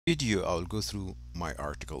Video, I'll go through my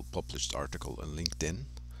article, published article on LinkedIn.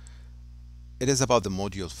 It is about the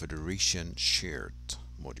module federation shared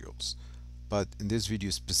modules. But in this video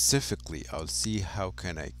specifically, I'll see how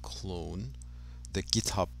can I clone the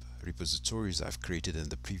GitHub repositories I've created in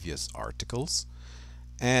the previous articles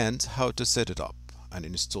and how to set it up and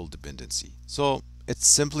install dependency. So it's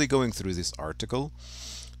simply going through this article.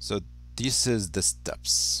 So this is the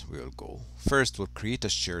steps we will go. First, we'll create a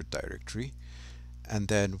shared directory, and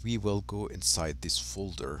then we will go inside this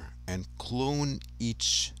folder and clone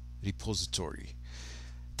each repository.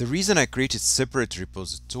 The reason I created separate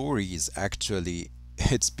repositories actually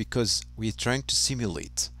it's because we're trying to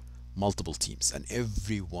simulate multiple teams, and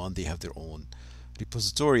everyone they have their own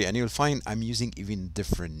repository, and you'll find I'm using even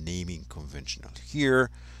different naming conventional here.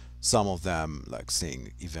 Some of them like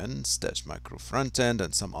saying events dash micro front end,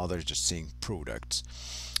 and some others just saying products.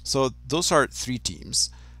 So those are three teams,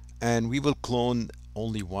 and we will clone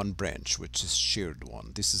only one branch, which is shared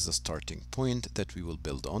one. This is the starting point that we will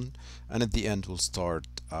build on, and at the end we'll start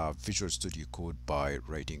Visual Studio Code by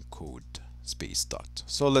writing code space dot.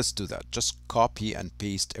 So let's do that. Just copy and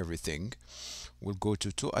paste everything. We'll go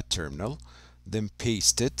to a terminal, then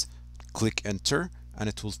paste it, click enter, and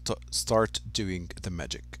it will start doing the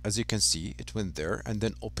magic. As you can see, it went there and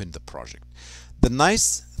then open the project. The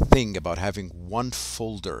nice thing about having one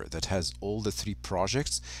folder that has all the three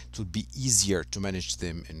projects, it will be easier to manage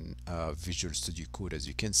them in Visual Studio Code. As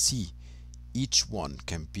you can see, each one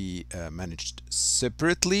can be managed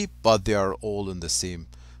separately, but they are all in the same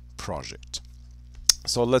project.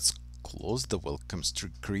 So let's close the welcome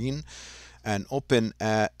screen and open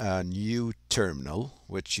a new terminal,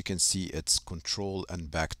 which you can see it's control and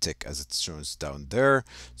backtick as it shows down there.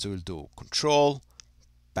 So we'll do control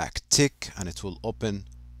backtick and it will open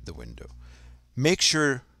the window. Make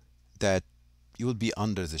sure that you will be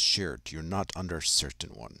under the shared, you're not under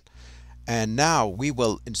certain one. And now we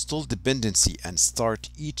will install dependency and start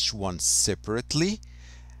each one separately,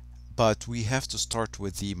 but we have to start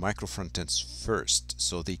with the microfrontends first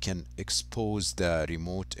so they can expose the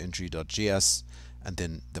remote entry.js, and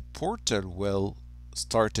then the portal will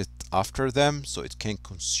start it after them so it can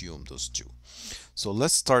consume those two. So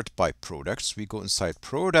let's start by products. We go inside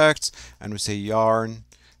products and we say yarn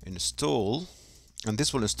install, and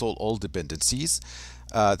this will install all dependencies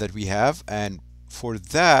that we have. And for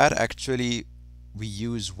that, actually, we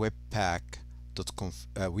use webpack.conf.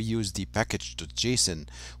 We use the package.json,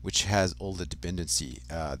 which has all the dependency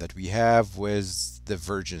that we have with the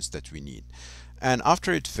versions that we need. And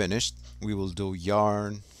after it finished, we will do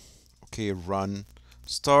yarn, run,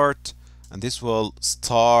 start, and this will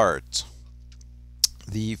start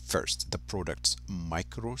the product's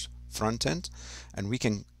micro front end, and we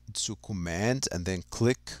can do command and then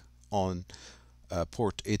click on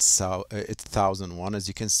port 8001, as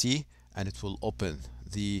you can see, and it will open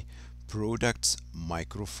the product's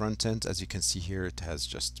micro front end. As you can see here, it has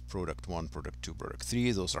just product 1, product 2, product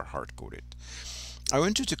 3. Those are hard coded. I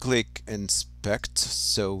want you to click inspect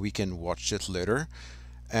so we can watch it later,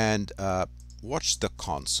 and watch the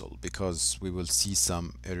console because we will see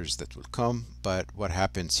some errors that will come. But what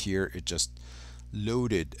happens here, it just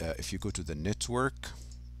loaded. If you go to the network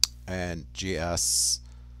and JS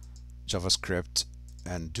JavaScript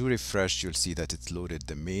and do refresh, you'll see that it loaded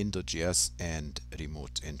the main.js and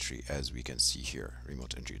remote entry, as we can see here,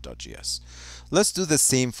 remote entry.js. Let's do the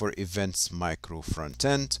same for events micro front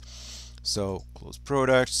end. So close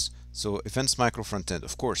products. So events micro front end,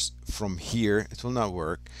 of course, from here it will not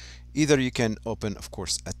work. Either you can open, of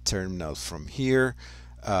course, a terminal from here,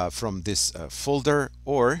 from this folder,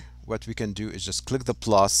 or what we can do is just click the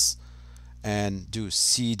plus and do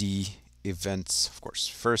cd events. Of course,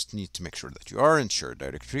 first need to make sure that you are in shared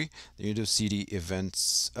directory. Then you do cd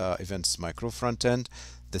events, events micro front end.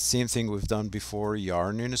 The same thing we've done before,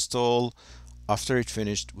 yarn install. After it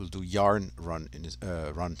finished, we'll do yarn run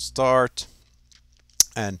start,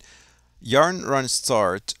 and yarn run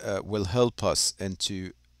start will help us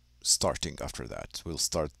into starting. After that, we'll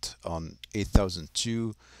start on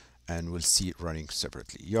 8002 and we'll see it running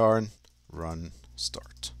separately. Yarn run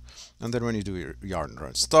start, and then when you do your yarn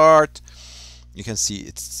run start, you can see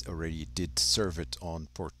it's already did serve it on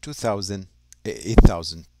port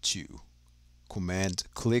 8002. Command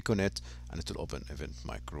click on it and it will open event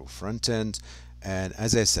micro front end, and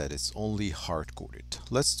as I said, it's only hard coded.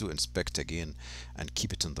 Let's do inspect again and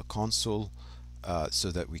keep it in the console so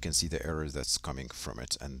that we can see the error that's coming from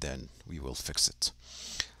it, and then we will fix it.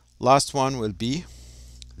 Last one will be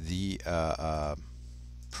the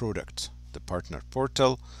product, the partner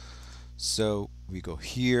portal. So we go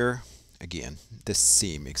here again, the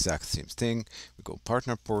exact same thing. We go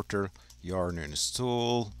partner portal, yarn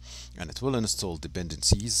install, and it will install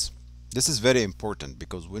dependencies. This is very important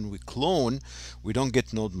because when we clone, we don't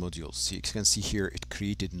get node modules. So you can see here it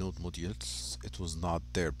created node modules. It was not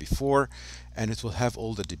there before, and it will have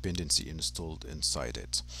all the dependency installed inside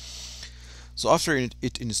it. So after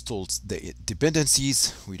it installs the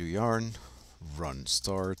dependencies, we do yarn run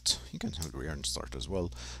start. You can have yarn start as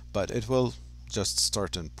well, but it will just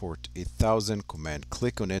start on port 8000, command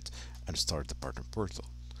click on it and start the partner portal.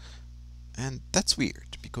 And that's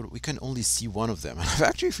weird because we can only see one of them.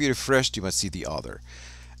 Actually, if you refreshed, you must see the other.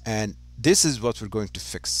 And this is what we're going to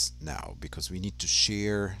fix now, because we need to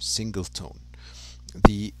share singleton,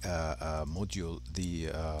 the module, the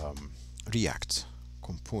React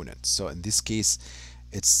component. So in this case,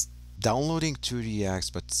 it's downloading two Reacts,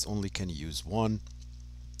 but it's only can use one.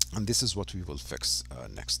 And this is what we will fix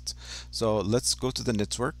next. So let's go to the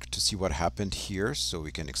network to see what happened here so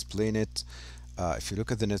we can explain it. If you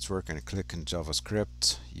look at the network and click on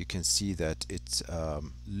JavaScript, you can see that it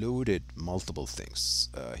loaded multiple things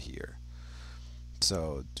here.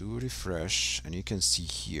 So do refresh, and you can see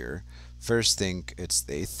here, first thing, it's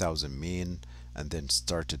the 8000 main, and then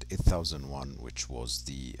started 8001, which was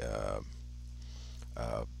the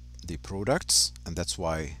products, and that's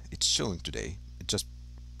why it's showing today. It just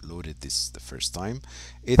loaded this the first time.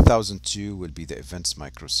 8002 will be the events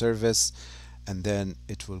microservice, and then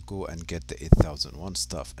it will go and get the 8001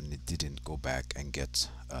 stuff, and it didn't go back and get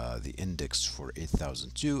the index for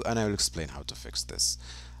 8002, and I will explain how to fix this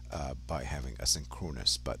by having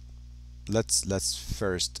asynchronous. But let's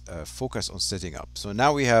first focus on setting up. So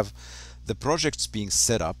now we have the projects being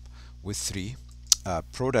set up with three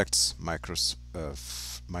products micro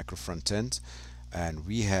front end, and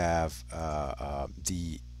we have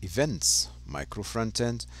the events micro front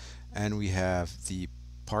end, and we have the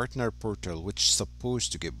partner portal, which is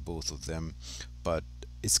supposed to get both of them, but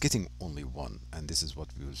it's getting only one, and this is what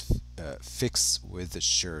we will fix with the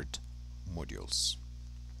shared modules.